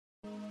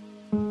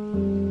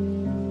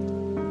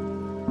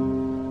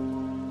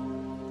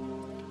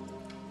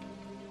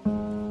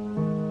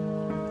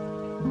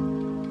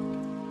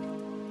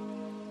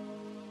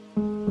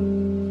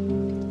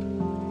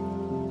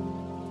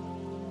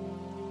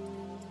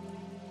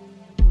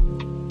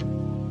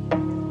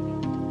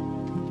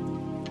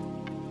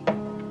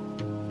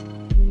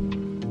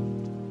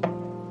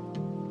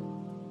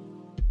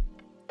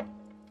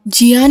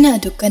Giana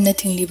adu kanna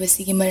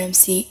thinglibasigi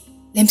maramsi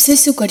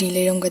lemsesu kari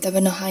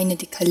leramgadabano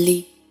hainadi khalli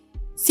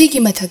sigi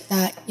mathakta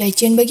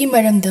yaichenbagi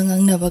maramda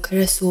ngangnaba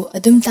kharasu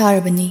adum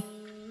tarabani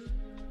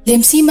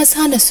lemsi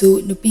masanasu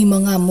nupi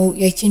manga mu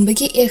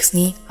yaichenbagi ex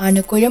ni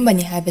hana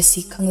koirambani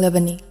habasi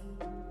khanglabani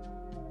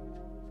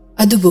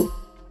adubu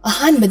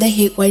ahanbada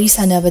hek wari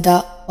sanabada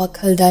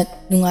wakhalda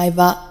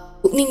nungaiba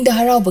pukningda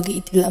harawbagi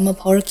itil ama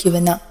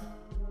phawrakhibana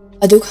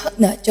aduk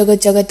hakna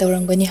jaga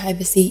tawrangbani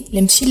habasi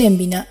lemsi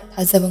lembina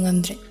thajaba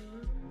ngamdre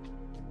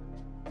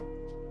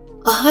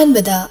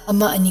ahanbada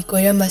ama ani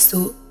koiramasu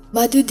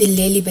madu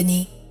dilleli bani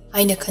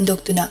aina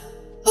khandoktuna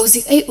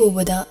hauzik ai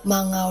ubada ma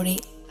ngawri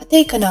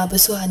atei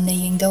kanabasu hanna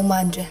yengdaw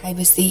mandre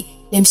habasi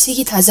lemsi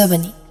gi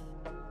thajabani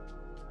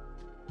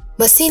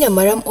masina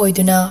maram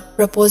oiduna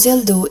proposal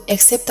du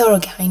accept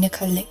tawrage haina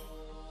khalle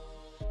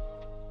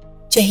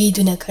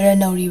chahiduna khara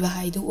nawriba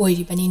haidu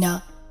oiribanina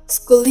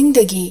schooling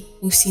dagi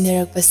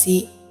nusinarakpasi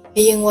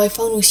eyengwai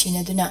fau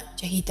nusinaduna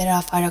chahi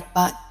 10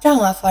 farakpa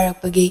 30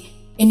 farakpagi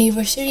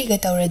anniversary ga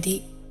tawradi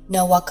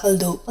na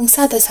wakhaldo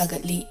pangsada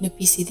sagatli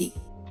nupisidi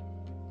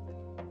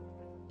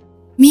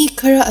mi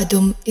khara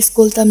adum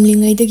school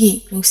tamlingai dagi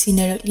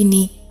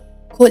nusinarakini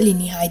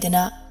khotlini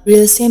haidana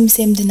real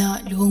same dana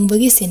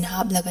luhongbagi sin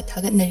hablaga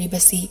thagatnari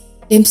basi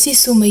lemsi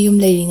sumayum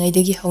leiringai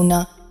dagi hauna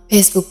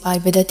Facebook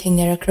paibada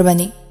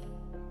thengnarakrabani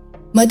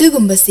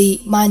madugumbasi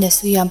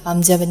manasu yam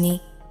pamjabani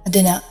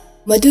aduna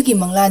madugi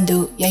manglandu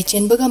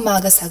yaichenbaga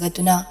maga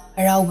sagatuna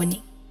harawbani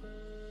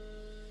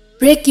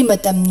break ki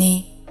matamni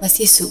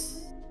masisu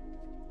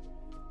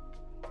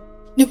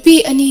nupi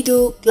anidu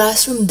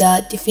classroom da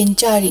tiffin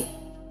chari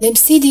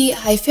lemsi di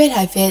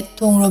haifet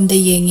thongrom da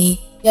yengi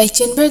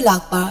yaichenbar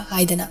lakpa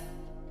haidana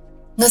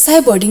ngasai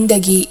boarding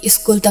dagi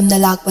school tamna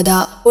lakpada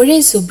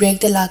oren su break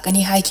da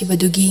lakani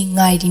haikibadugi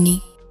ngairini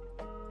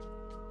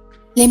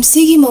lemsi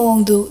gi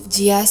mawongdu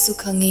jia su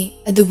khangi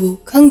adubu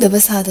khangdaba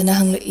sadana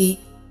hanglai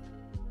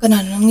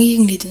kanana ngi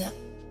hingliduna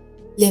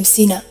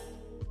lemsina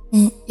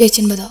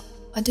yaichenbada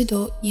adudo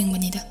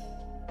yengmanida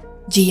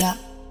jia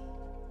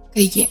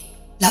kaige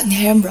lakni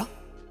hairambra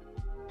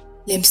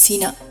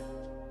lemsina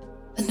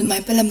andu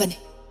mai palambane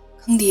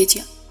khangdiye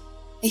jia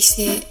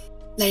aise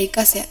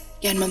larika se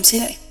yan mamse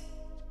lai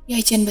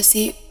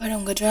yaichenbase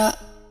paramgadra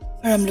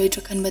param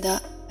loidra khanbada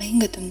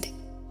ahingatumde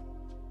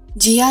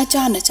jia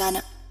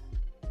chana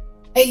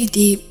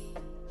aidi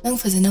nang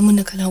fazana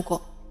munna khanau ko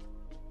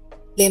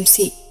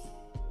lemsi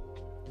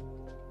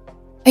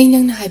ai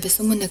nang na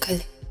haibasu munna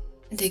khale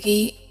adagi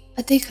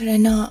atei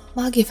kharana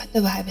mage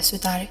fataba haibasu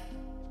tare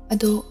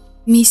ado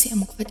mi se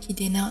amuk fatki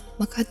dena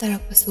makha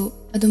tarakpasu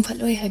adum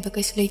phaloi haiba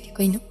kaisu leiti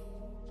kaino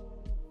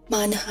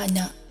mana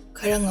hana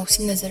khara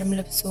ngausin nazaram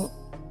labsu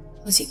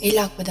hoji ai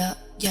lakpada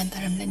gyan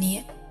taram lani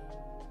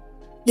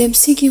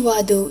lemsi ki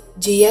wadu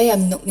jiya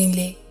yam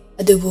nokningle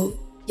adubu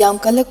yam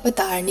kalak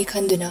patarni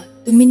khanduna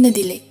tuminna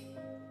dile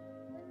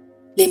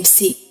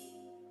lemsi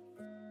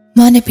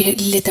mana pirak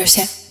letter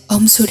se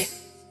sure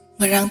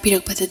ngarang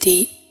pirak patati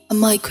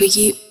amma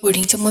ikhoigi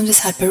boarding chamam se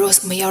sat paros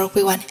ma yarak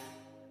pe wan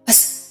as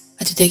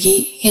adudagi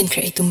hen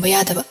khre itumba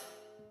yadaba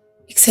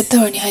except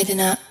tawni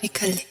haidana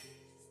ikhalle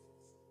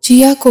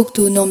jiya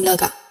koktu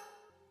nomlaga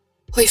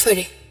hoi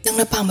fare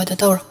nangna pamada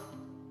tawro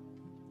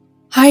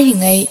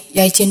haringai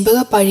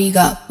yaichenbaga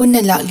pariga punna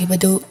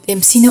laklibadu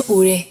lemsina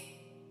ure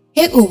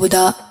hek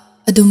ubuda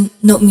adum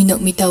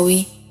nokmi tawi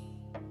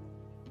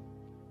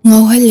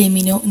ngawhalle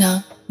minokna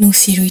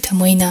nungsirui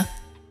thamoina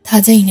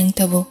thajai nang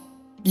tabo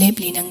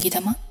lepli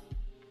nangidama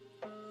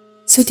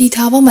suti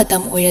thaba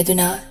matam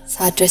oiraduna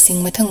satra sing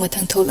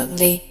mathang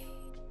tholakle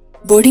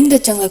boarding da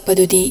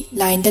changlakpadudi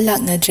line da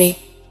laknadre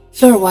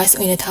floor wise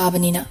oina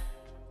thabanina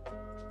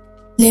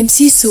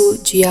lemsi su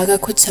jiyaga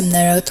khut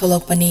samnara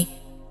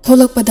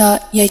tholakpada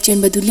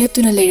yaichenbadu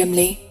leptuna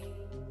leiramle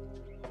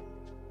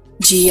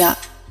jiya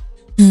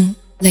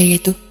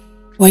Layetu,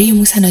 wari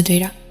mu sana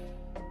doira.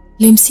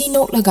 Lemsi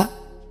nok laga.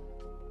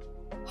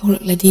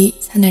 Haurak ladi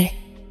sanare.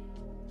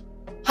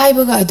 Hai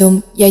baga adum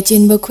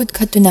yaichin ba khut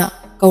khatuna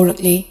kaurak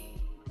le.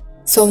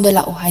 Somda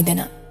la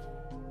haidana.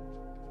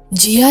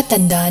 Jia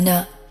tandana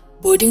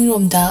boarding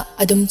room da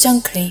adum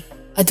changkhre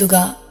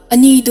aduga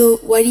ani do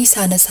wari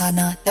sana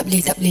tapli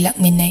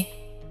lakminnai.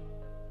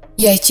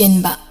 Yaichin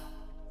ba.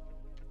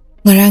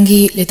 Ngarangi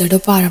letter do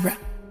parabra.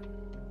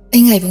 Ai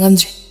ngai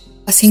bangamjre.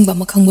 Asing ba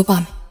makhang ba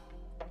pame.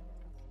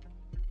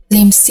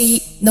 Lemsi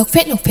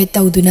nokfet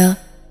tawduna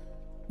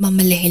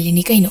mamale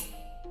helini kaino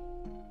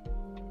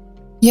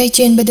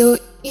yaichen bado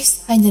is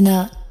haindana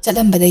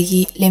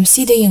chalambadagi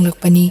lemsi da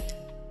yenglokpani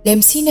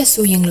lemsi na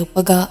su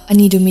yenglokpaga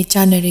ani dumi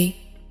chanare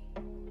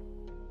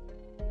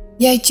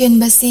yaichen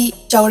basi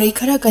chawrei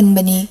khara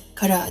kanbani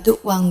khara adu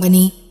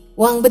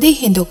wangbadi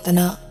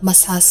hendoktana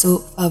masasu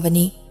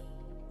pavani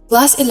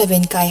class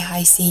 11 kai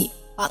haisi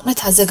pakna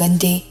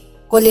thajagande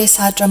college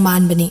satra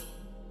manbani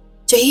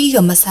chahi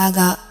ga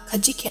masaga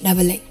khaji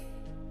khenabale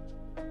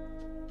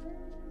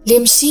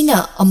lemsina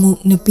amuk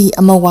nupi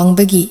ama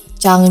wangbagi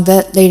changda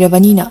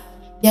leirabanina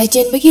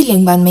yaichenbagi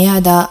lengban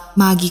mayada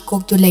magi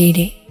koktu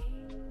leire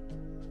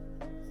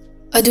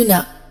aduna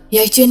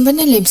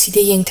Yaichenbana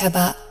lemsida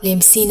yengthaba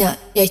lemsina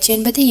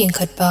yaichenbada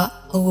yengkhatpa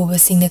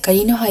awubasingna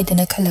karino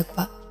haidana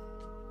khalakpa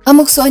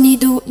amukso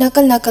anidu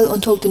nakal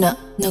onthokduna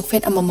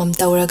nakfet amamam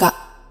tawraga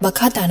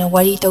bakhatana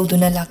wari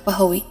tawduna lakpa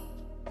hawi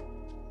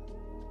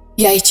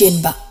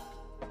yaichenba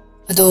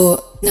ado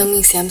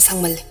naming sam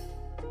sangmalle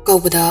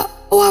kawbada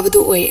awabadu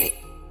oi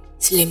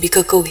silembi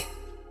ka kawge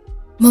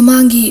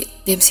mamangi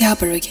lemsi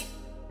haparoge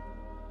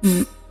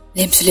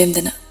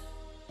lemsulemdana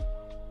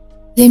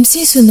lemsi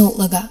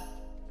sunolaga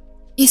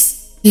is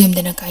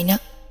lemdana kaina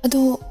ado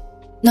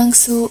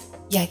nangsu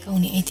yai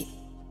kauni aidi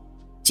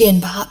chen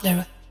ba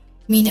haplaro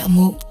mina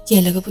amu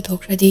yelaga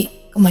puthokradi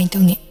kamai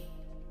tawni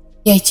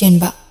yai chen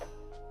ba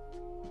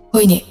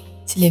hoine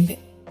silembe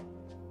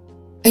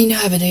aina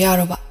habada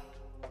yaroba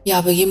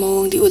yabagi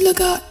mawongdi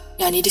ulaga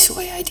yani disu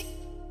ayadi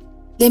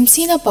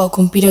lemsina paw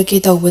kumpira ke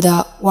tawbada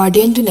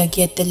warden duna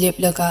gate ta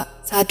leplaga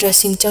satra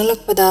sing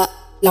changlakpada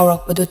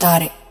lawrakpadu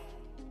tare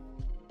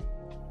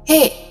he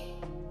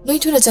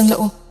loithuna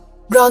changlao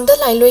ground da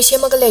line loi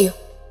semaga leyo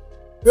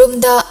room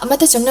da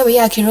amata changna ba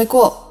yakhiroi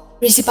ko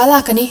principal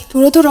akani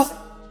turo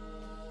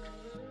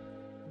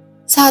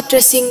satra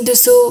sing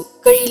dusu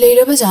kari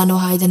leiraba jano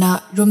haidana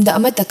room da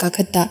amata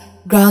kakhatta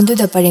ground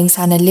da pareng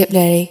sana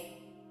leplare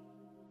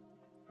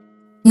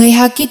ngai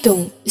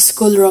hakitung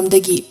school room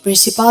dagi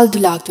principal du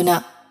laktuna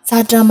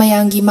satra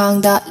mayangi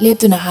mangda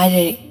leptuna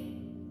haire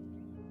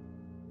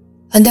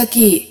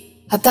andaki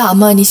hapta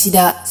amani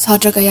sida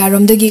satra kaya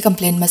room dagi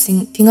complaint masing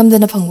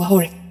thingamdana phangwa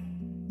hore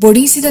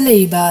boarding sida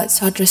leiba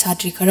satra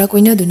satri khara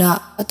koina duna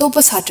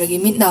atopa satra gi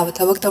mitna ba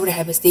thabak tawre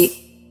habasti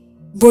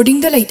boarding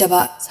da leitaba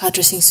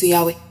satra sing su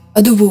yawe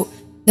adubu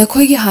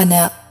nakhoi gi hana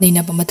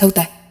neina ba mathau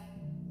tai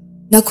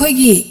nakhoi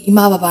gi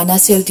ima baba na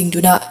sel ting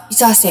duna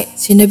isa se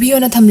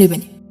sinabiyo na thamli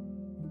bani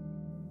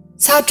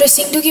satra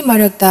sing du gi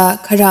marakta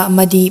khara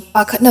amadi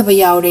pakhatna ba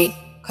yawre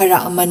khara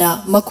amana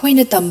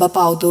makhoina tamba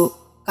paudu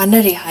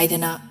kanare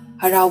haidana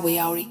harawa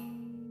yawri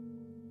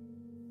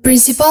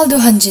principal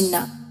du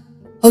hanjinna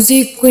Hoji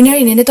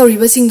kuinari nene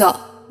tawriba singda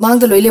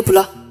mangda loi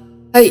lepula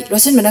ai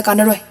losen mena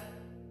kanaroi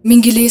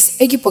mingilis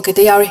egi pocket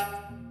yare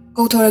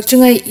ko thorak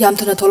chingai yam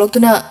thona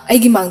tholoktuna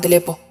aigi mangda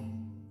lepo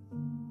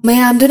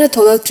mayam duna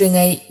tholak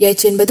tringai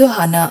yaichen badu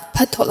hana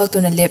phat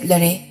tholaktuna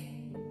leplare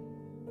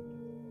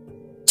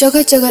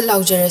jaga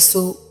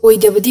laujarasu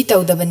oidabadi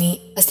tawdabani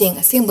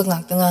aseng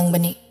bangak tangang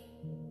bani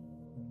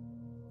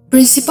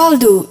principal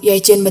du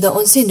yaichen bada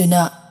onsen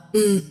duna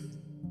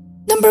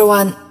number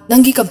 1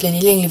 nangi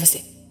complaint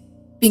lenglibase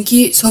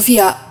Pinky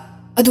Sophia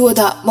adu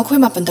ada makhoi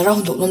mapan tara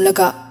hondok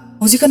lomlaga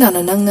hojika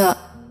nana nangna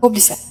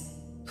poblisa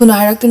thuna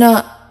haraktuna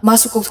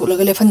masu kok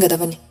tholaga lefan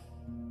gadabani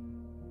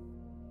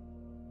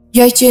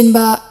yaichen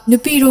ba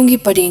nupi rongi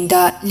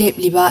paringda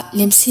lepliba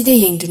lemsi de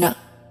yengduna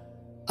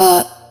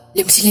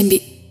lemsilembi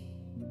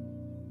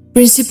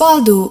principal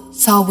du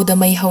sawbuda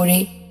mai hore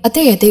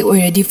ate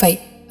already fai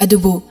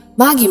adubu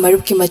magi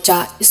marup ki macha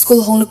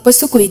school hongluk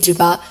pasu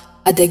kuidriba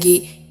adagi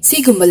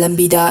Sigumba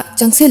lambida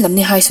changse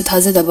lamne hai su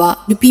thajadaba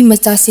nupi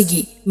macha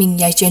sigi ming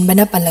yaichen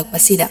bana palak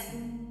pasida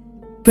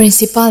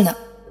principal na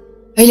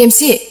ai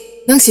lemsi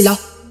nang sila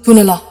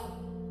thuna la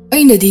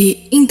aina di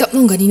ing tap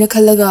nongani na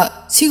khallaga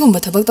sigumba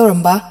thabak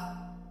tawramba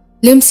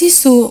lemsi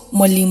su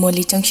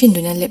molli changshin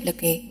duna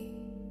leplake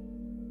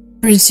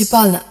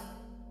principal na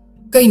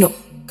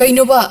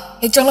kaino ba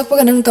ek changlak pa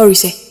ganang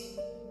tawrise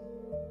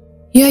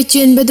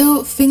yaichen badu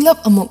finglap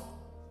amuk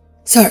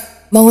sir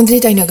mangondri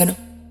taina gano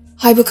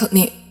haiba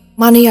khakni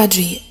Mana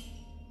yadri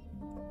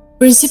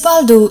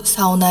Principal du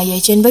sauna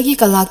yaichen bagi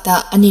kalakta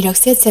anirak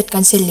set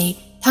cancel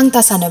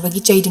thangta sana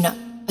bagi chaiduna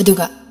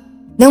aduga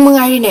nang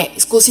mangari ne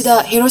school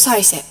sida hero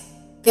sari se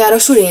kaya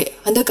sure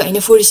handa ka ina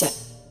furi se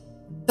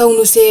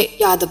tawnu se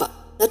yadaba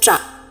natra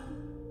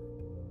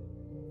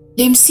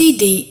lemsi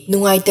di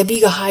nungai tabi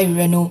ga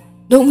hairanu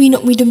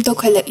nokmi dum to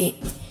khalaki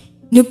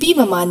nupi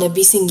mama na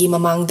bisingi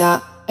mamangda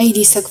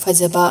aidi sak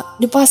fajaba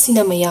nupa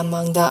sina maya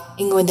mangda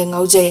ingonda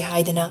ngaujare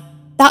haidana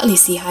takli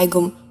si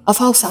haigum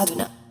afau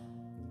saduna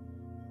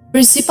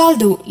principal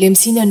du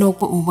lemsina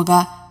nokpa ubaga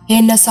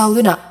henna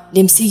sauduna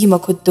lemsi gi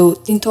makhuttu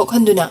tingthok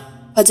handuna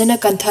fajana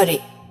kanthare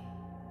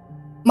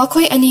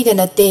makhoi ani da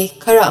natte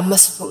khara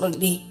amas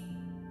thoklakli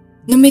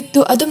numittu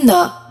adumna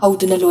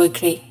hauduna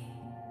loikre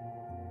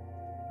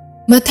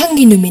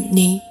mathangi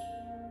numitni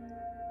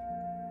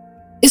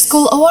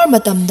school hour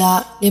matamda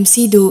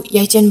lemsi du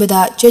yaichen bada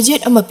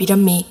chejet ama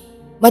pirammi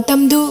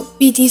matamdu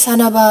pt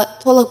sanaba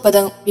tholak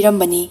padang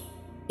pirambani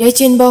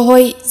yaichen ba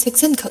hoi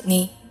section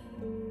khakni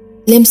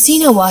lemsi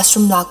na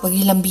washroom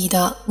lakpagi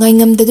lambida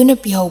ngaingam daduna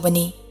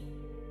pihawbani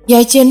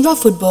yaichen ba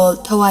football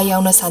thawa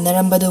yauna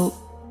sanarambadu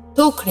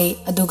tokre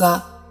aduga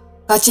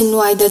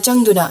kachinwai da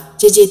changduna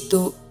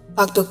jejetu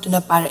paktoktuna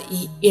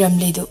parai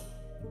iramledu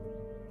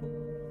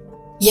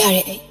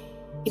yare ai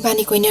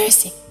ibani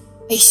koinarse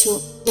aisu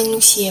nang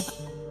nungsieba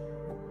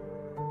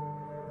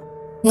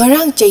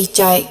ngarang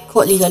chai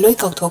kholiga loi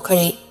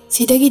kaukthokare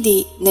sidagidi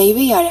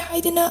naibe yare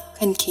haidana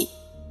khanki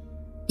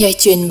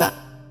yaichen ba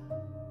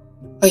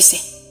oise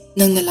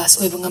nang na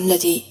last oiba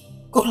ngamladi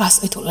kok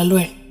last oi thokla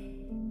loir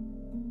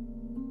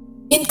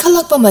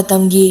Inkhalakpa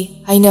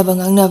matamgi hainaba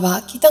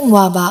ngangnaba kitang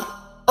waba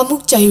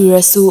amuk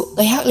chairurasu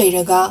ngayhak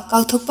leiraga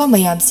kauthokpa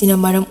mayamsina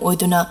maram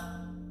oiduna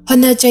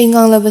hana chai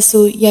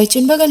nganglabasu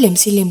yaichenbaga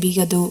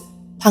Silembi-gadu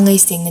thangai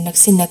sengna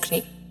naksinakre.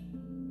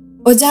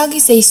 Ojagi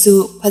seisu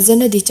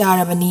phajana di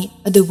charabani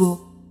adubu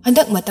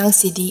handak matang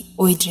sidi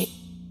oidre.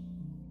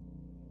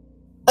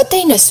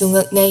 Ataina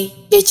sungaknai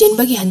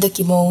yaichenbagi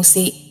handaki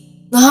mawongse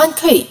ngahan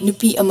khai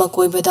nupi ama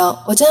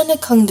koibada ojana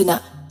khangduna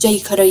chai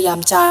khara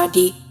yam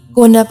charadi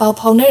kona pau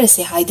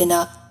phaunarase haidana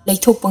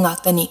leithokpa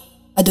ngaktani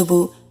adubu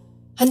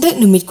handak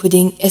numit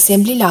khuding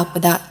assembly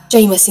lakpada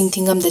chai masing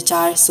thingamda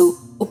charsu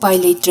upai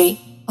leitre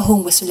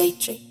ahongbasu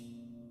leitre.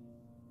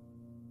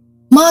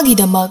 Magi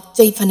damak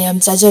chai phanayam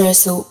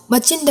chajarasu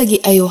machindagi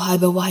ayo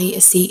haiba wahi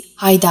asi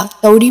haida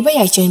tauriba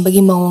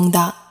yaichenbagi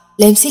mawongda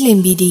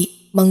Silembi-di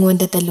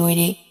mangonda ta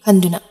loire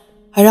khanduna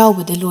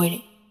harawbada loire.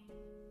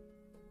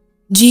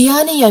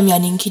 Jiyana yam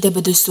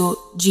yaninkhidabadasu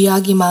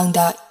Jiyagi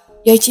mangda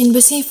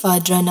yaichenbasi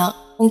fadrana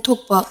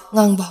ongthokpa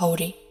ngangba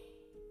haure.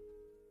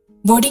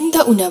 Boarding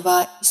da unaba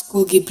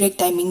school gi break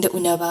timing da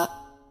unaba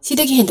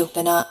sidagi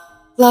hendoktana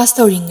class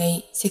tauringai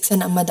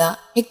section amada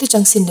hekta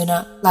changsinduna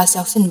class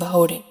yausinba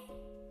haure.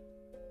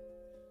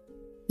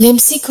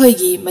 Lemsi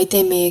khoigi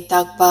maitei mayek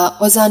takpa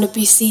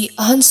ozanupisi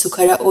ahan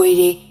sukhara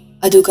oire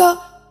aduga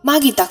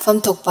magi takfam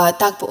thokpa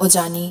takpa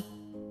ojani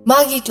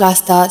magi class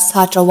ta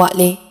satra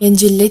watle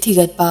yenjille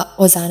thigatpa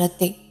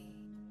ozanate.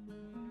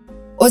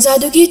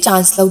 Ojadugi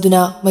chance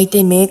lauduna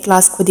maitei mayek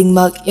class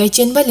khudingmak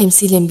yaichenba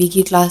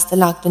Silembi-gi class ta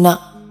laktuna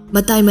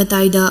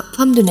matai da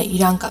famduna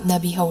irang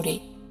kapnabi haure.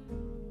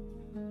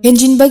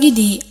 Henjinbagi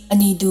di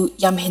anidu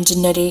yam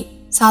henjinnare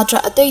satra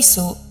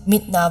ataisu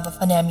mitnaba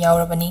phanayam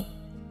yaurabani.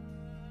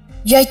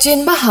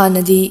 Yaichenba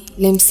hanadi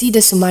Lemsi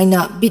da sumaina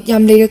bit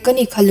yam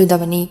leirakani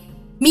khalludabani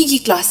migi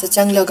class ta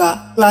changlaga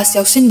class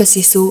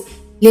yausinbasisu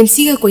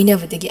Lemsi-ga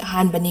koinabadagi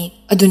ahanbani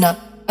aduna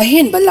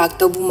ahenba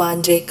laktaubu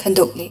mandre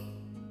khandokle.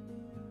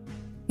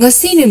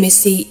 Ngasi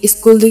numisi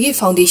school dugi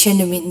foundation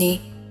numitni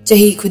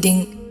chahi khuding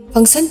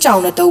function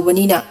chawna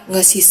tawbanina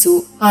ngasi su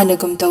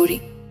hanagum tawri.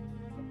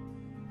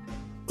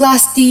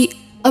 Class ti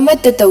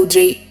amatta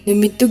tawdre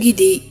numittugi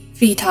di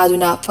free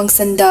thaduna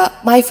function da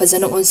mai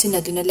fazana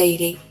onsinaduna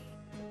leire.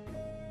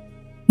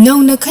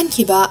 Nauna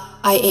khankiba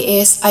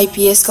IAS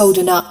IPS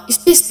kauduna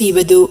speech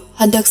pibadu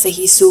handak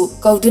sahi su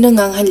kauduna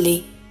nganghanle.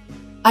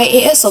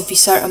 IAS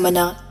officer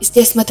amana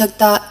stage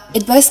mathakta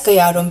advice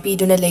kayarom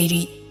piduna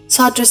leiri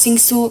satra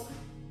singsu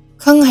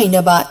khang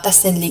hainaba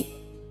tasenli.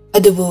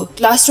 Adubu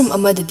classroom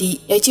amadadi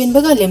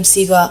yaichenbaga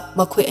Lemsi-ga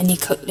makhoi ani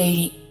khak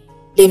leiri.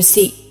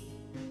 Lemsi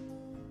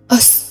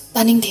as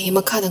taning de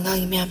makhada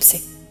ngangi myamse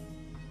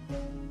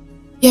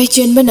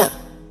yaichenbana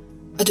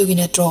adugi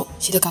natro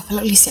sida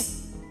kakalaklise.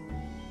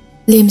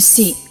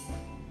 Lemsi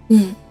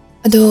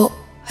ado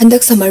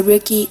handak summer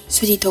break ki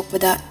suji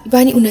thokpada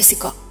ibani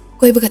unasiko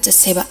koibaga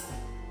chatseba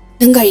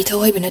nang gari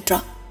thawai banatra.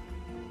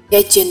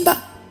 Yaichenba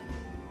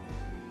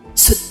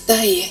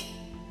suttai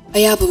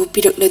ayabu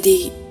pirakladi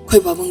khoi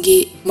babungi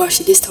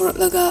Mercedes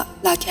thoraklaga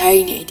laki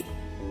harini edi.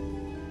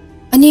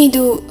 Ani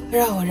du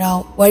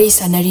rao wari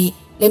sanari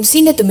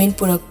Lemsi-na tumin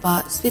purakpa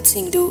sweet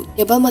singdu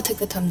table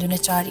mathakta thamduna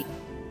chari.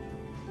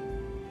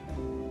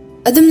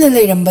 Adumna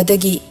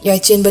leirambadagi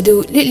yaichenbadu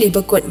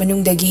litliba kot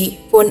manungdagi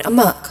phone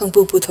ama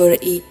khangpu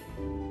puthorai.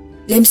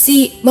 Lemsi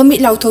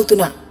mamit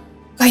lauthokuna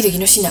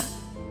kaidagino sina.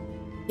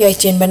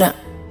 Yaichenbana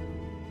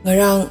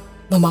ngarang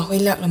mama hoi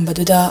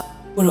laklambaduda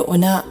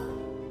puroona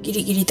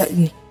giri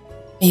takni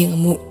ayang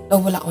amu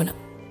lawala ona.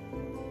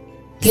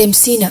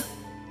 Lemsi-na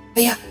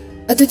aya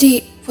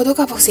adudi photo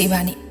ka paksa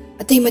ibani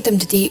atay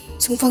matamdadi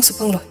sungfang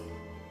lo.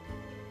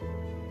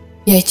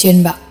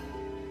 Yaichenba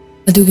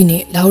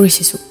adugini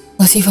laurisisu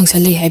ngasi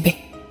function lay haibe.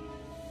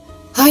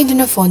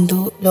 Haiduna phone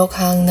du lok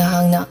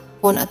hangna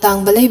phone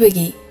atang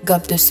balaybagi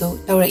gabdusu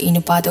laura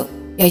inupado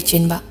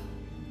Yaichenba.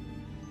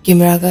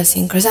 Camera ga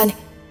sing krasani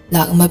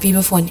lak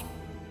mapiba phone.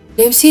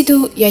 Lemsi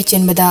du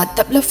Yaichenbada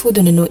tapla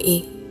fuduna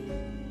no-i.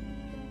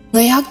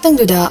 Ngayak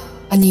tangduda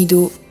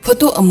anidu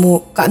photo amu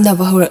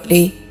kapnaba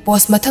haurakle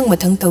post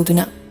mathang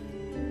tawduna.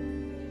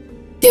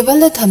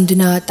 Table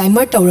thamduna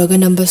timer tawraga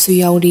number su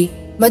yauri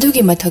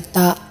madugi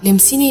mathakta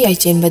Lemsi-ni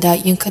Yaichenbada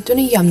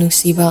yengkhatuna yam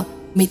nungsiba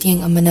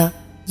mityeng amana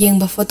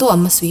yengba photo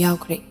ama su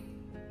yaukre.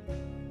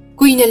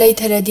 Kuina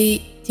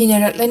laitharadi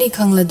tinaraklani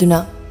khangladuna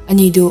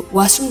anidu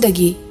washroom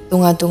dagi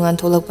tongan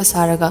tholakpa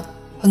saraga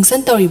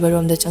function tawriba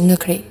romda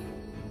changnakre.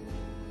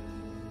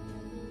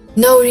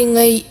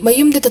 Nauringai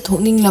mayumda ta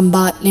thokning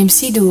lamba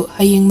Lemsi-du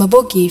hayeng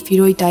maboki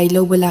firoi tai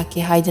lawba lake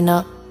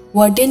haidana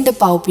warden da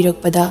pau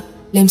pirakpada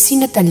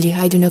Lemsi-na tanli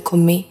haiduna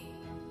khummi.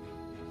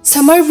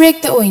 Summer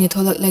break ta oina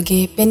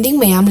tholaklage pending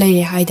mayam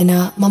leire haidana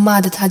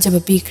mama da thajaba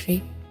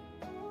pikre.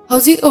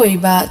 Hauzik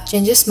oiba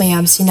changes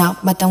mayam sina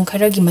matam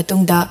kharagi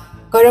matungda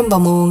karamba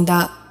mawongda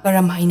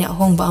karam haina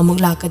ahongba amuk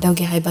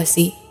lakadawge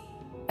haibasi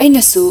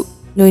ainasu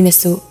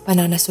noinasu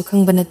pananasu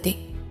khangbanate.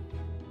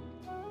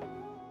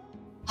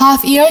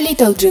 Half yearly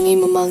tawdringai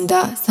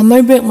mamangda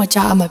summer break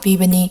macha ama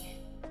pibani.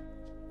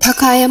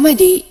 Thakai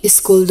amadi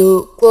school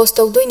do close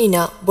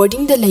tawdoinina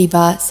boarding da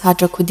leiba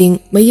satra khuding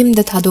mayim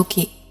da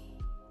thadoki.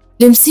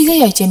 Limsi ga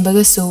yaichen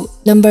bagasu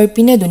number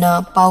pinaduna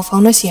pau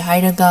fauna si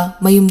hairaga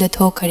mayum da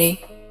thokhare.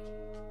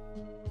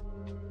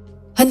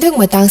 Handak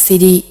matang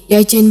sidi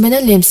yaichen bana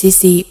lemsi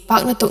si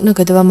pakna tokna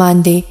gadaba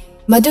mande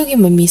madugi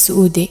mami su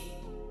ude.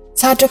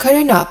 Satra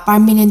kharana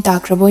permanent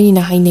takraboni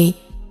na hainei.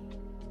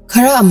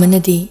 Khara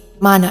amanadi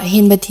mana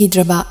ahenba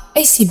thidraba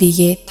ICB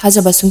ge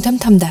thajaba sungtham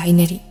thamda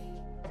hainari.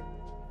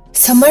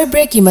 Summer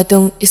break ki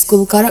matung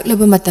school karak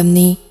laba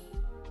matamni.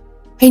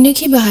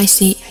 Hainaki ba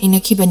haisi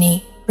hainaki bani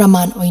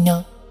Raman oina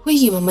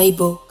huigi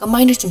mamaibo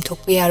kamaina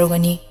chumthokpa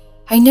yarogani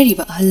hainari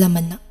ba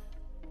ahalamanna.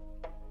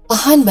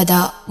 Ahan bada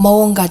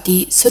mawongati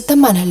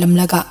sutaman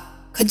halamlaga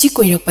khaji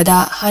koirakpada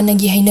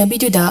hanagi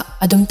hainabiduda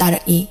adum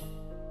tarai.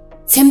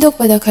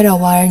 Semdokpada khara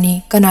warni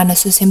kanana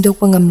su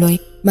semdokpa ngamloi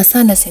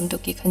masana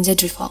semdokki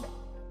khanjadrifa.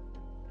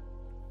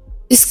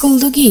 School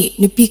dugi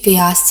nupi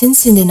kaya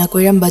sinsinena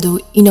koirambadu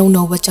inaw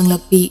nawba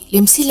changlakpi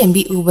lemsi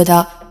lembi ubada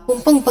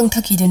pumpang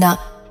pangthakiduna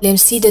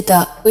lemsi data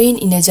oin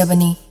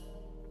inajabani.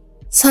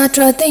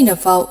 Satra ataina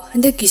fau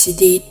handaki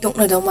sidi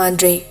tokna daw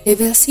mandre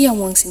level si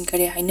awang sin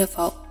kare haina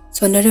fau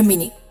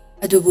sonaramini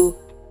adubu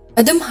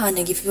adum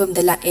hanagi fibam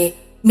dala e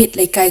mit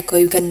laikai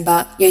koi ganba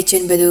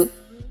yaichen badu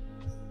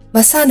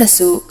masana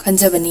su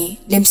khanjabani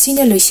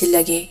lemsina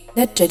loisilage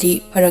natradi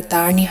pharak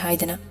tarni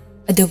haidana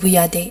adubu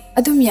yade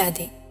adum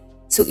yade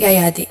sukya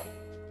yade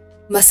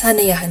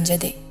masana ya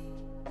hanjade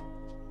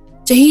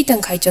jahi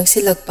tangkhai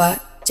changsilakpa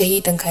jahi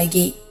tangkhai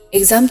gi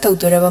exam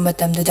tawdoraba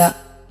matamduda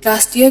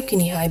class 12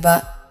 kini haiba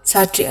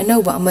satri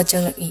anauba ama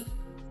changlaki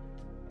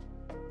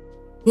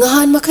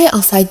ngahan makai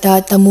outside da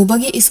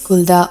tamubagi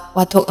school da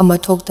wathok ama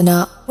thoktana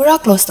pura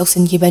close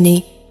toksin gibani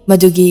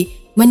madugi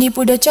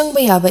manipur da changba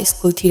yaba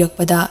school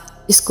thirakpada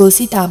school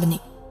si tabani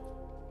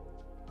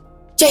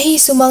jahi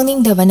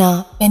sumangning dabana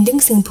pending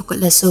sing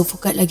phukatlasu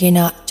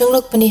phukatlagena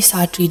changlakpani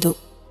satri du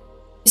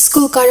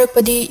school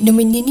karakpadi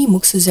numinini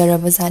muksu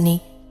zarabazani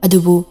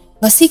adubu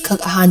ngasi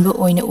khak ahanba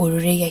oina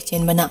urure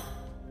yaichen bana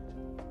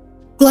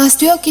class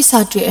 12 ki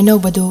satri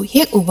anobadu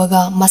hek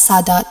ubaga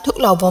masada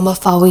thuklawba ma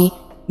fawi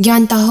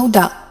gyan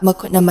tahauda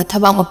makutna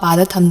mathabang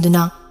mapada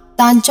thamduna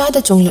tancha da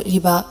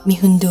chonglriba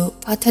mihundu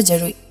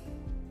pathajarui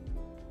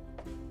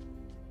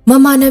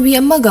mamanabi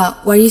amaga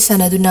wari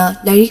sanaduna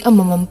lairik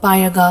amamam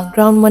paraga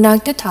ground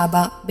manakta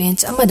thaba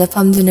bench amada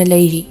famduna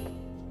leiri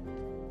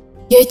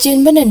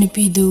yaichen bana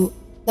nupidu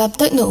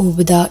laptak na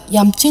ubada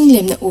yamching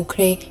lemna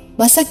ukre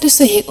masak tu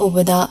se hek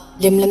ubada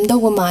lemlam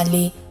dawa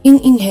mali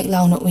ing hek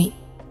launa ui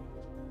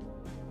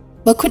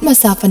bakut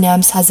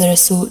masafanam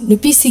sajarasu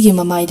nupi sigi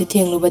mamai da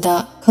thenglubada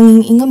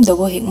khanging ingam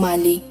dawa hek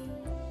mali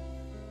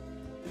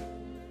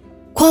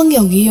khwang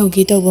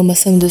yogi tawba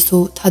masangdusu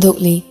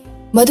thadokli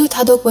madu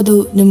thadokpadu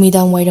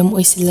numidang wairam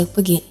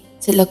oisilakpagi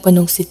silakpa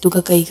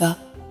nungsittuga kaiga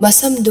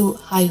masamdu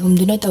hai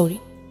humduna tawri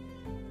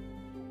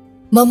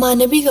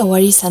mamanabiga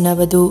wari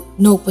sanabadu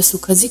nokpasu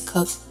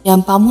khajikkhak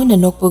yam pamuna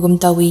nokpagum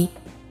tawi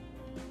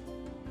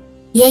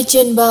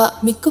yaichen ba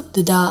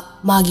mikuptuda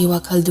magi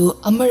wakhaldu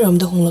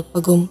amaromda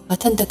honglakpagum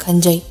mathanta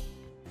khanjai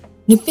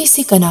nupi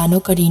si kanano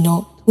karino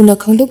una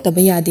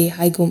khangdoktaba yade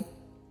haigum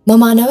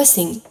mamanaba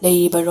sing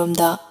leiriba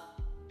romda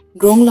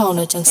grong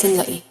launa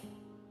changsinlai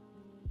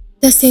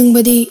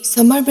tasengbadi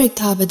summer break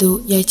thabadu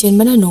yaichen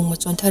bana nongma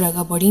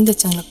chontharaga boarding da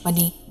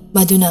changlakpani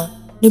maduna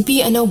nupi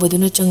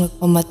anawbaduna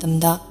changlakpa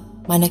matamda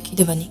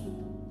manakidabani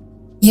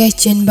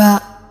yaichen ba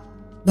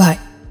bai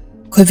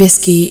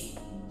khoveski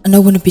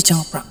anawbana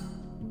pichangpra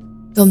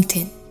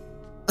tomthen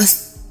as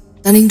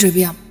taning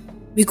drebiam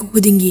miku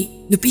kudingi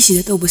nupi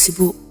sida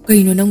tawbasibu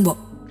kaino nangbo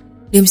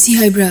lemsi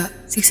haibra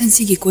section c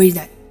gi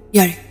koridai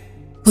yare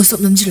postop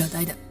namjila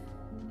daida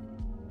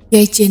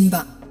yaichen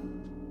ba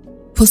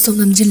postop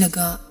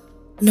namjilaga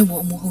anabo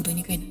amu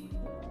hodoni kaino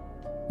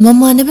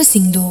mamanaba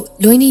singdu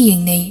loina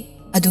yengnei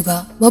aduga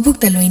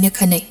mabukta loina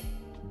khanai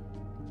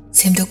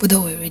semdokpada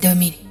oirida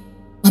mi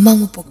mamang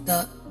mapokta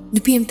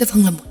nupi amta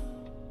phanglamu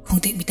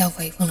khongtek bitaw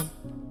fai phanglam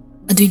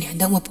aduini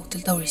handak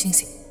mapoktal tawri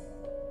singsi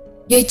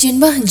yaichen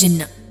ba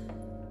hanjinna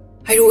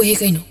hairo he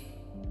kaino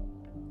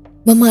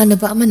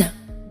mamanaba amana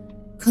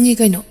khangi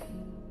kaino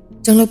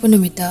changlakpa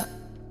numita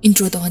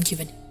intro tawan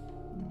kibani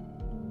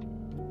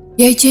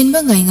yaichen ba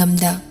ngai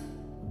ngamda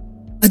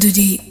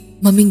adudi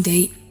maming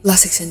day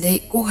class section day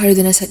ko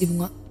haridana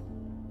satibunga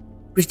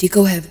pretty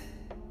ko have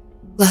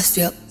class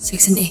 12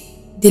 section A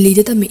Delhi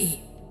da tami e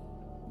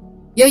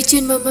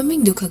yaichen ma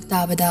maming du khak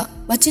tabada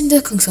machinda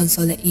khangson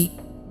sole e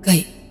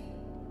kai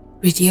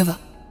pretty ava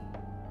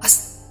as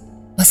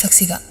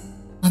masaksiga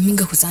maming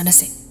ga khuzana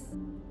se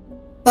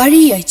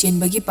pari yaichen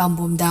bagi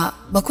pambom da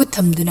bakut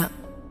thamduna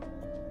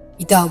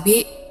itawbi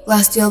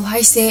class 12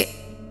 hai se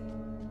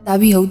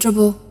tabi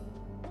hodrabo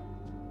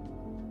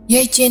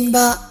yaichen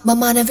ba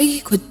mamanavigi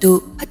khuttu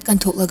phat kan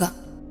thoklaga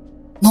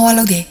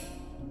mawalode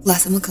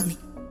class ama khangni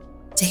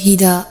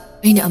jahida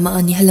aina ama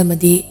ani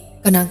halamadi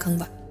kanang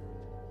khangba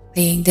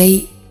hayeng dai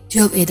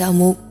 12 eda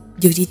amu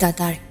duty ta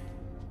tar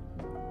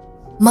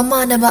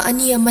mamanaba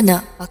ani amana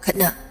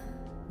pakhatna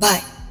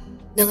bai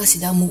nanga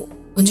sida mu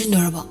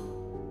Unjinoraba.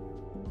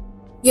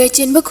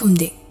 Yachin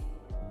Bakumde.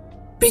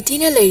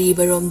 Pritina Lady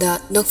Baromda,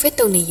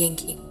 Nokfetoni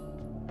Yankee.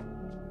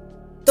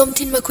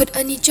 Tomtin Makut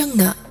Ani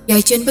Changna,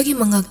 Yachin Bagi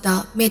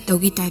Mangakta,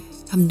 Metogi type,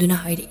 Tamduna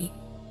Hide.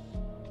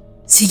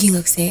 Seeking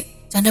Axe,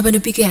 Janabanu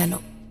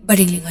Picano,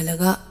 Budding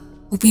Halaga,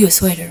 Upi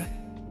sweater.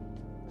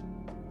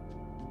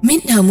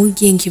 Mint Namu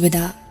Yankee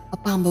Vada, a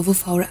palm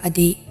of our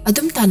ade,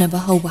 Adam Tanaba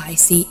Hova I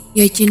see,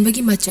 Yachin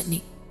Bagi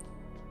Machatni.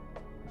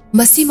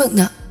 Masi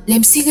Magna,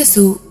 Lemsiga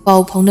su,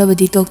 Pau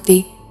Ponavadi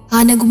Tokti,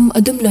 Hanagum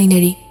Adum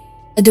Loinari,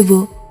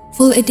 Adubu,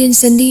 full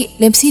attention di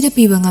Lemsi the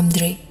Pibang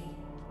Amdre.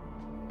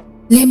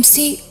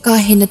 Lemsi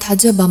Kahina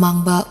Taja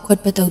Bamangba,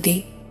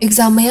 Quatpatode,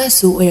 Examaya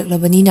su or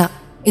Labanina,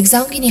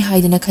 Examini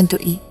Hidena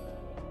Kantoi.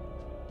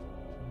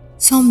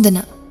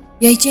 Somdana,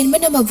 Yachin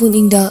Manamabun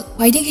in the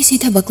Widing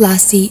Sitaba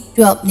Classy,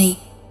 12 ni,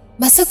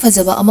 Masak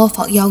Fazaba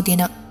Amafak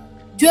Yaudina,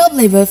 12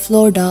 level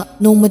Florida,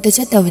 no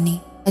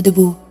Matachatavani,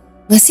 Adubu,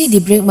 Masi di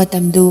break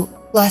matamdu,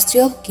 class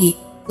 12 ki,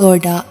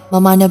 Florida,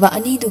 Mamanaba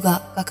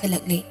Aniduga,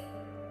 Kakalakli.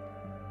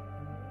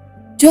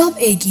 12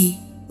 Egi,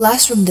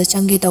 classroom the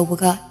Changi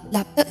Taubaga,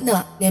 Laptak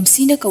na,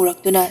 Lemsina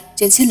Kaurakuna,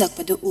 Jensilak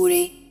Padu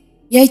Ure,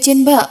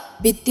 Yachin ba,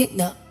 Bitik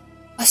na,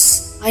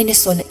 As, Aina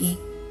Solai,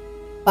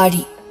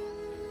 Pari.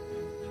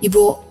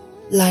 Ibo,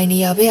 Line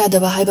Yabe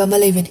Adaba Haiba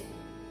Malevin,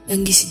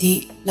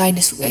 Nangisidi, Line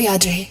Suga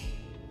Yadre.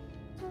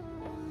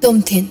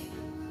 Tomtin,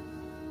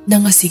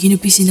 Nangasiginu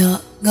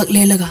Pisina,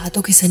 Gaklelaga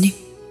Hatokisani,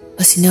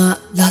 Asina,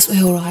 last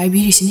way or high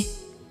birisini.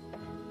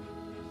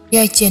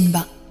 Yachin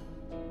ba,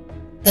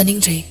 Dunning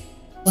Dre,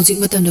 Ozig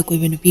Matam the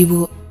Quibenu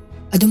Pibu,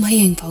 Adum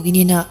Haying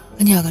Poginina,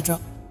 Kanyagadro.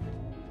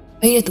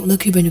 I took the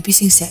Quibenu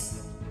Pissing set.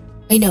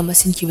 I know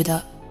Masin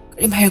Kibada,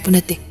 Karim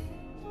Harapunate,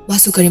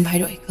 Masu Karim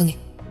Hiro Kangi,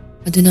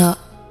 Aduna.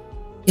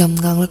 Yam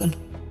Ganglakan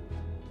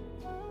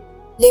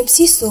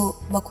Lemsi so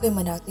Makwe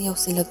Manaki of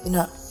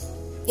Silakuna.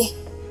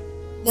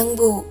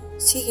 Nangbu,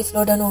 see if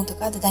Florida no to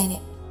cut the dine.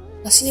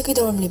 Nasinaki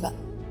dorm liba.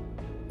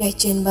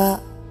 Yachin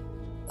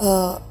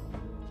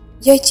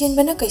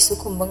Banaka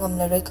Sukumbangam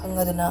Lare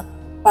Kangadana,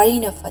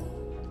 Parina Fat.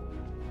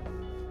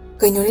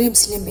 Kainorim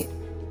Silembi,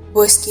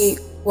 Boyski,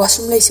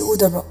 Wasum Lacy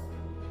Udaro.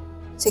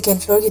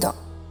 Second floor Gido,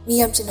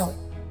 Miam Chino,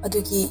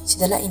 Aduki,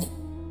 Sidala ini.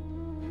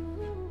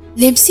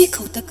 Lemsi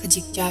Kota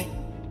Kajik Jai.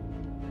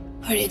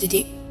 Hurry the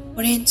day,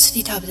 or in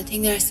city top the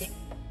thing nurse.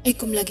 I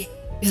come lagi,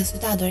 Bills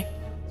with other.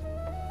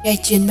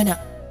 Yachin Bana.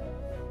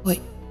 Boy.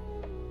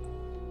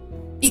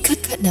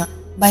 Ikat na,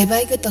 bye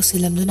bye got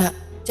Silam Duna,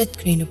 Jet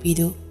Crane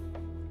Pidu.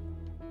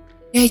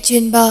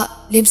 Yachin ba,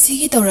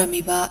 Limsi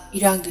Torami ba,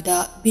 Irang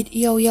Duda, Bit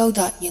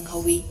Yauda, Yang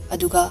Hawi,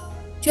 Aduga,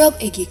 12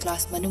 Egi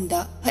class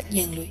Manunda, Pat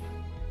Yang Lui.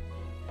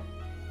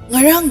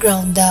 Ngarang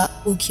ground da,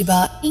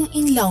 Ukiba,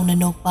 Ing Launa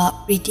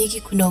Nokpa,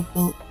 Pritiki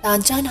Kunokbu,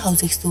 Tanchan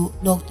houses to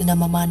Noktuna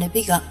Mamana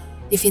Biga.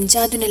 Ifin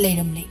Jaduna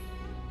Layramley.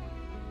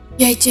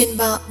 Yachin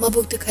ba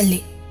Mabuk the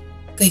Kali,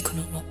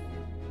 Gaikuno,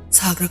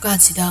 Sagra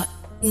Gansida,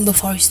 in the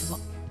forest.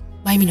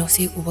 My mino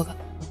say Ubaga.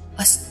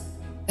 As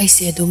I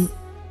say dum,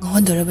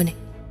 Gondorabane,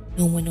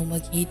 no one no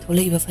magi, to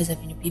labor for the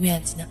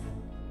Pimansina.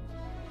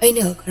 I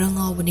know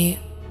Karangabane,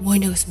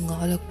 Moinos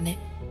Malakane.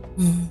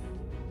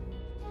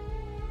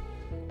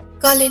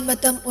 Kalin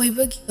Matam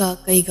Oibagiga,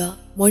 Gaiga,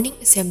 morning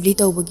assembly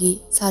Tobagi,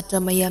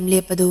 Satra Mayam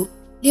Lepadu,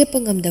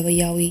 Lepangam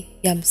Davayawi,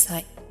 Yam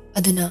Sai,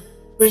 Aduna.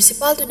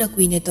 Principal to na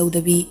Queen at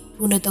Odabi,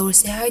 Puna Tower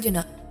se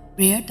Haiduna,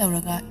 prayer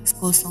Tauraga,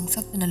 school song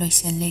Sakuna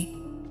Loisenle.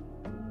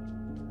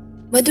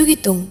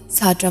 Madugitung,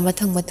 Satra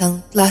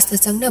Matang, class the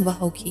Sangna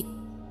Bahoki.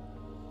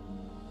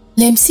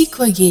 Lemsi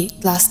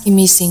Kwagi, class ki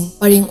missing,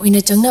 paring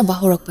Uina Changna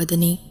Bahorak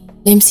Padani,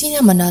 Lemsina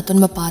Manaton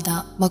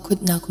Mapada,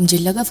 Makutna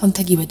Kumjilaga from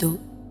Tagibadu,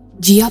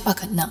 Gia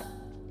Pakatna,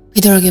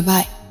 Pidorage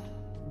Bai.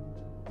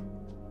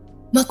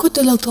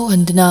 Makutulauto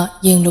Andana,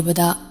 Yang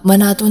Lubada,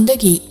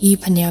 Manatundagi, E.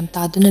 Panyam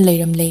Taduna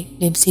Layramle,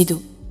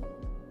 Lemsidu.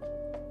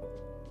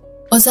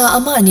 Oza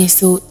ama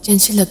anisu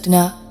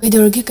Jensilakuna,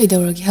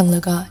 Kaidoragi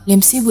Hanglaga,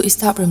 Lemsibu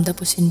Istabram da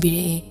Pusin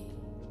Bire.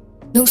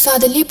 Nungsa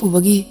the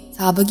Lipubagi,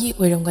 Sabagi,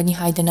 Werangani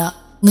Haidana,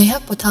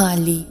 Ngayak Pota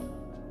Ali.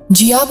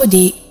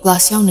 Giabudi,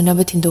 Glass Young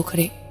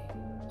Nabatindokare.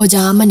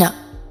 Oja Amana,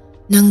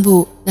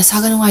 Nangbu,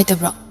 Nasagan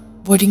Whiteabra,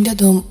 boarding the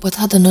dome,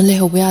 Potada no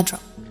leho beadra.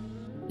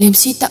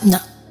 Lemsi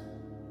Tapna.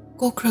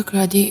 Go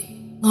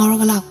Krakradi,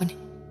 Naragalapani.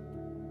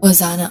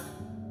 Ozana.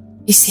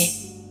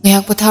 Ise,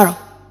 Ngayak Potaro,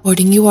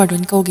 boarding you are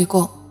don't go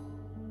giko.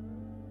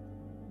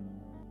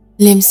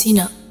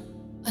 Lemsina.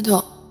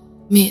 Ado,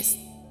 Miss,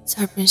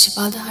 Sir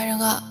Principal the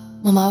Hiraga,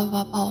 Mamma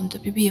Papa to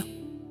Pibio.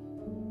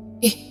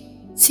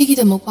 Sigi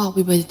the Mopa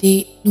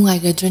Wibadi,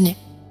 Nunga Drene.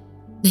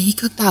 Nahi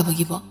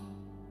Kaktabagibo.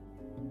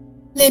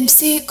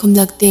 Lemsi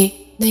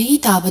Kumlakte, Nahi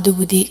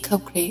Tabadubudi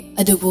Kakre,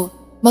 Adubu,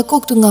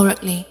 Makok to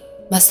Naurakle,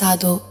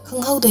 Masado,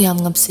 Kanghau the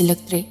Yamgam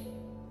Selectre.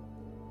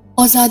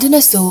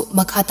 Ozaduna so,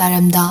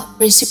 Makataramda,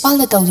 Principal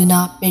the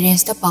Tauduna,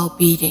 Parents the Pau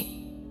Pire.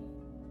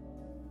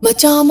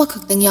 Macha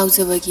Makakang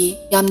Yauzavagi,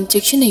 Yam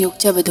Jiction Yok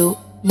Jabado,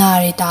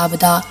 Nare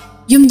Tabada,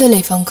 Yum the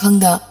Lefang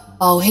Kanga,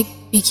 Pau Hek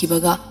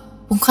Pikibaga,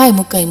 Punkai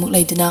Mukai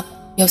Mulaidana,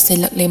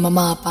 Yoselak Le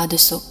Mama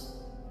Padaso.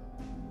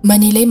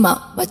 Manilema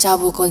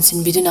machabu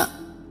konsinbiduna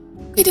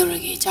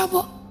kaidorage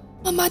chabo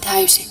mama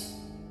thayuse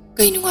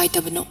kai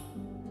nungaitabano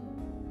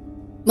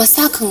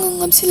masa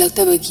khangam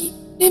silaktabagi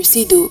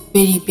lemsi du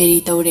peri peri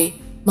tawre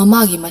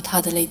mamagi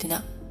mathada leiduna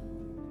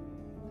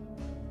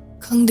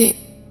khangde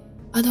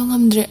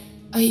adongamdre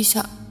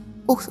aisa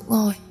oksuk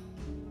ngawe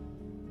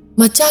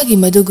machagi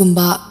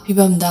madugumba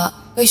pibamda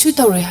kaisu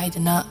tawre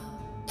haidana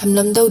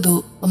thamlamdawdu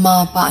mama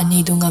pa ani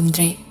du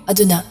ngamdre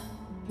aduna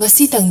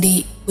ngasi tangdi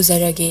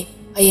uzarage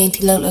ayeng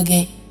thilaklage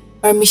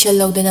permission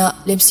lawdana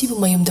lemsi bu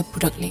mayumda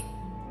purakle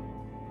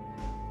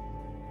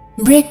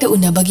break ta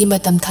unabagi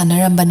matam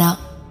thanarambana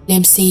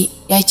lemsi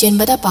yaichen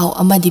bada pau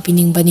amadi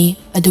piningbani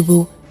adubu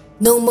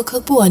nongma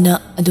khakpu ana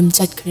adum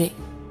chatkhre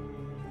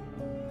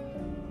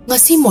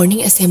ngasi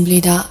morning assembly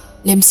da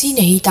lemsi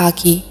nahi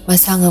taki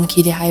masangam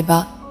khide haiba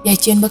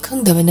yaichen ba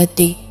khangdaba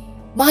natte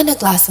mana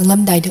class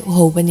anglamdai da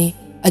uhobani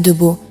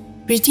adubu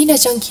pretty na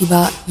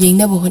changkhiba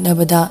yengna bo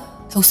honabada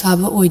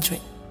thousaba oidre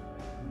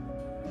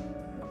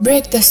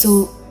break tasu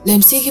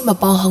lemsi gi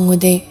mapang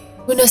hangode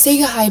kuna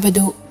sega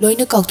haibadu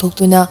loina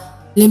kauthokuna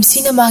lemsi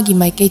na magi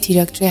maikai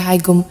thiraktre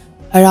haigum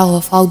harawa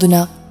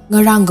fauduna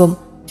ngarangum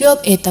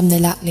 12 tamna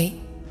lakle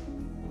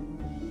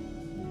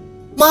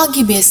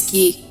magi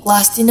beski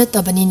class tina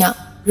tabanina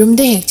room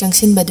de hek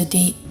changsin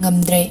badudi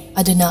ngamdre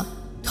aduna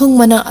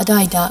thongmana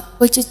adaida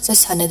koichit cha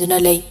sanaduna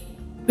lei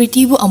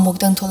pretty bu amuk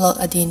dang tholak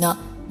adina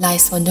lai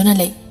sonduna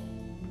lei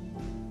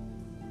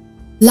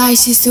lai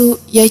sisu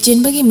yaichen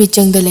bagi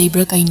michang da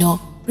leibra kaino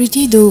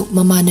pretty du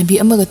mama nabi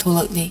amaga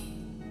tholak le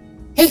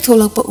hek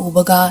tholak pa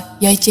ubaga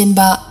yaichen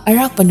ba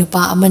arak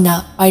panupa amana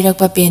pairak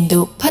pa pendu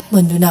phat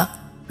monduna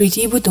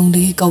pretty bu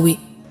tungdagi kawi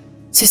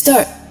sister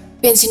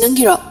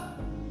pensinangiro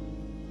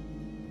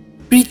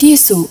pretty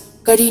su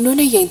karino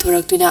na yeng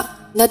thoraktuna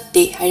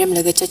natte hairam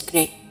laga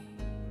chatkre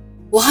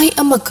wahai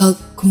amakak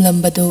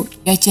khumlambadu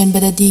yaichen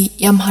badadi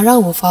yam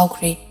harawa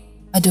faukre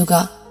aduga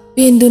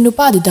pendu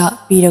nupa duda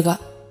piraga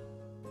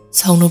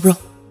saunu bro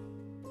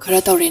khara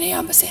tawrene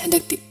yambase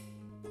handakti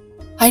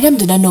hairam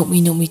duna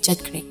nokmi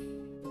chatkre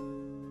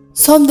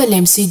somda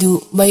lemsi du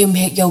mayum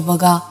hek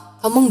yawbaga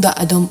amungda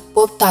adum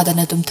pop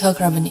tadana tum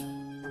thakrabani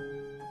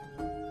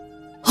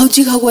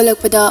hauji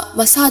hawalakpada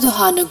masadu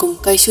hanagum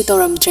kaisu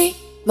tawramdre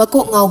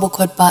makok ngawba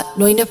khotpa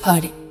loina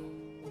phare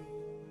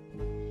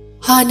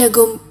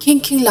hanagum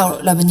king laur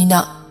labanina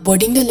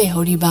boarding da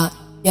lehoriba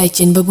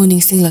yaichen babu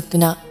ningsing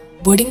laktuna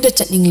boarding da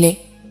chatningle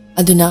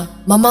aduna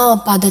mama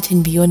pada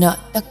thinbiyona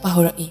takpa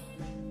horai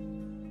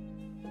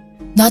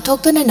na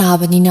thoktana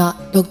nabanina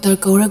doctor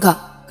kauraga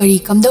kari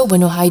kamdau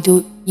bano haidu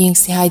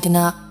yengse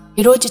haidana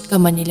herojit ka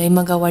mani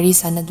leimaga wari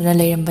sanaduna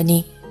leirambani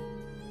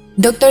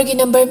doctor gi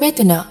number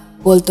metuna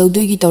call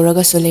tawdui gi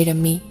tawraga so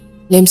leirammi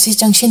lemsi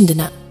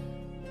changshinduna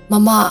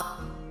mama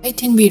ai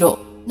thinbiro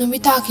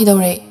numita ki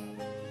dawre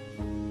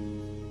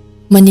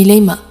mani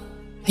leima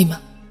haima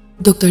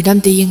doctor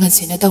damte yengan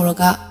sena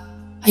tawraga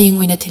hayeng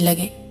oina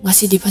thilage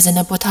ngasi di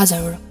phajana potha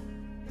jarura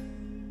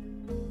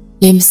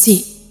lemsi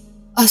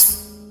as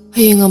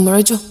hayeng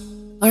amarajo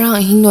arang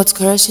hing notes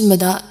khara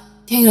sinbada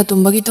thengna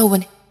tumbagi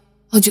tawbane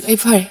hojik ai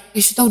phare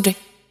kaisu tawdre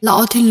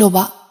lao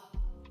thilloba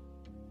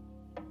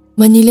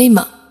mani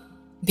leima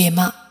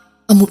bema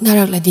amuk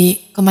narakladi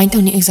kamai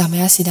tawni exam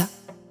ya sida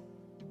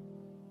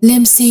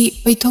lemsi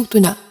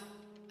paithoktuna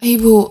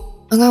aibu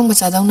angang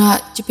macha dawna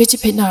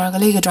chipe naraga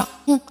leigadra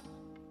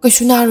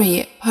kaisu naroye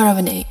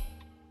pharabane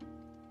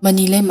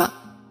mani leima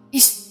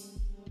is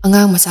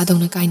angang macha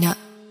dawna kaina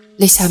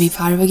leisabi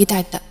pharabagi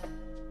taita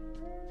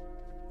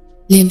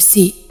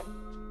lemsi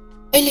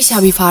ai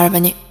leisabi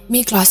pharabane mi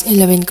class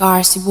 11 car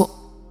sibu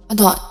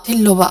ado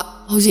thilloba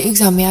hoji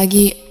exam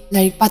yagi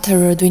larik pathar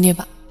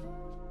doineba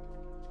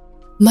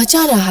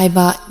machana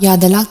haiba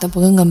yada lakta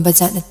pagangam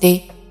bajat nate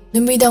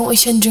numidang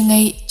ocean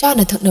dringai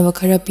chana thaknaba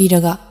khara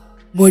piraga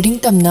boarding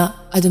tamna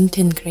adum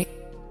thinkhre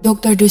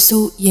doctor dusu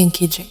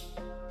yengkhidre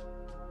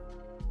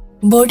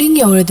boarding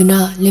yauraduna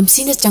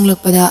lemsi na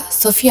changlakpada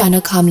Sophia na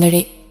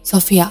khamlare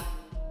Sophia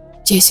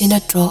chese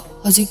natro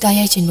hojik ta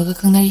yai chinbaga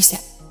khangnari se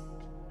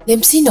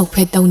lemsi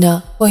nokphet tawna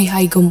hoi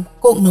haigum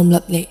kok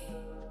nomlaple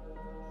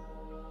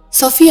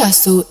Sophia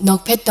su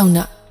nokphet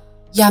tawna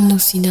yam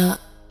nusina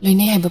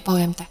loine haiba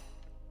pawam ta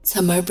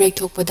summer break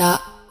thokpada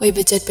hoi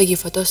bajat pagi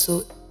photo su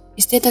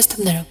status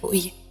thamnara ko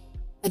uyi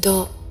ado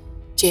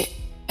che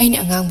aina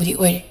angang budi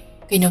oire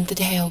kainom ta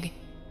hayoge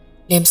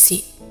lemsi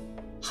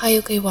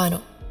hayo kai wano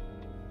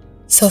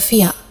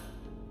Sophia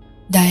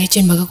dai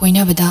chen maga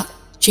koina bada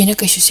chena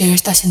kaisu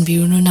serious ta sin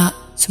biru na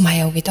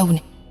sumayoge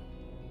tawne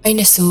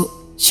aina su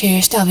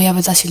serious ta baya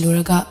bada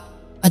siluraga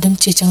adum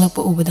che changlak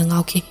pa ubada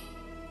ngawki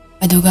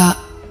aduga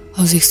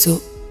hojik su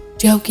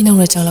 12 ki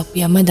nongra changlak pi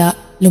amada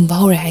lumba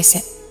hore haise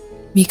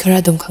mi khara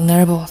dum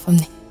khangnaraba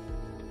wafamne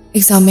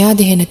exam ya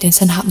de hena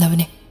tension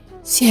hapnabane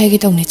si haige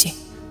tawne che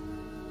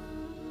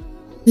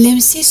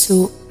lemsi su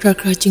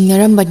khra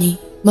chingnaram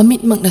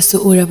mamit makna su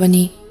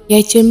urabani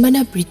yaichen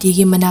mana pretty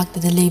gi manakta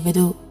da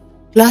leibadu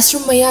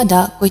classroom maya da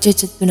koicha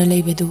chatpuna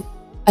leibadu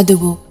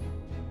adubu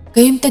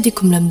kaimta di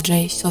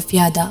khumlamdrai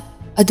Sophia da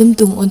adum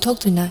tung onthok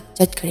tuna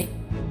chatkhare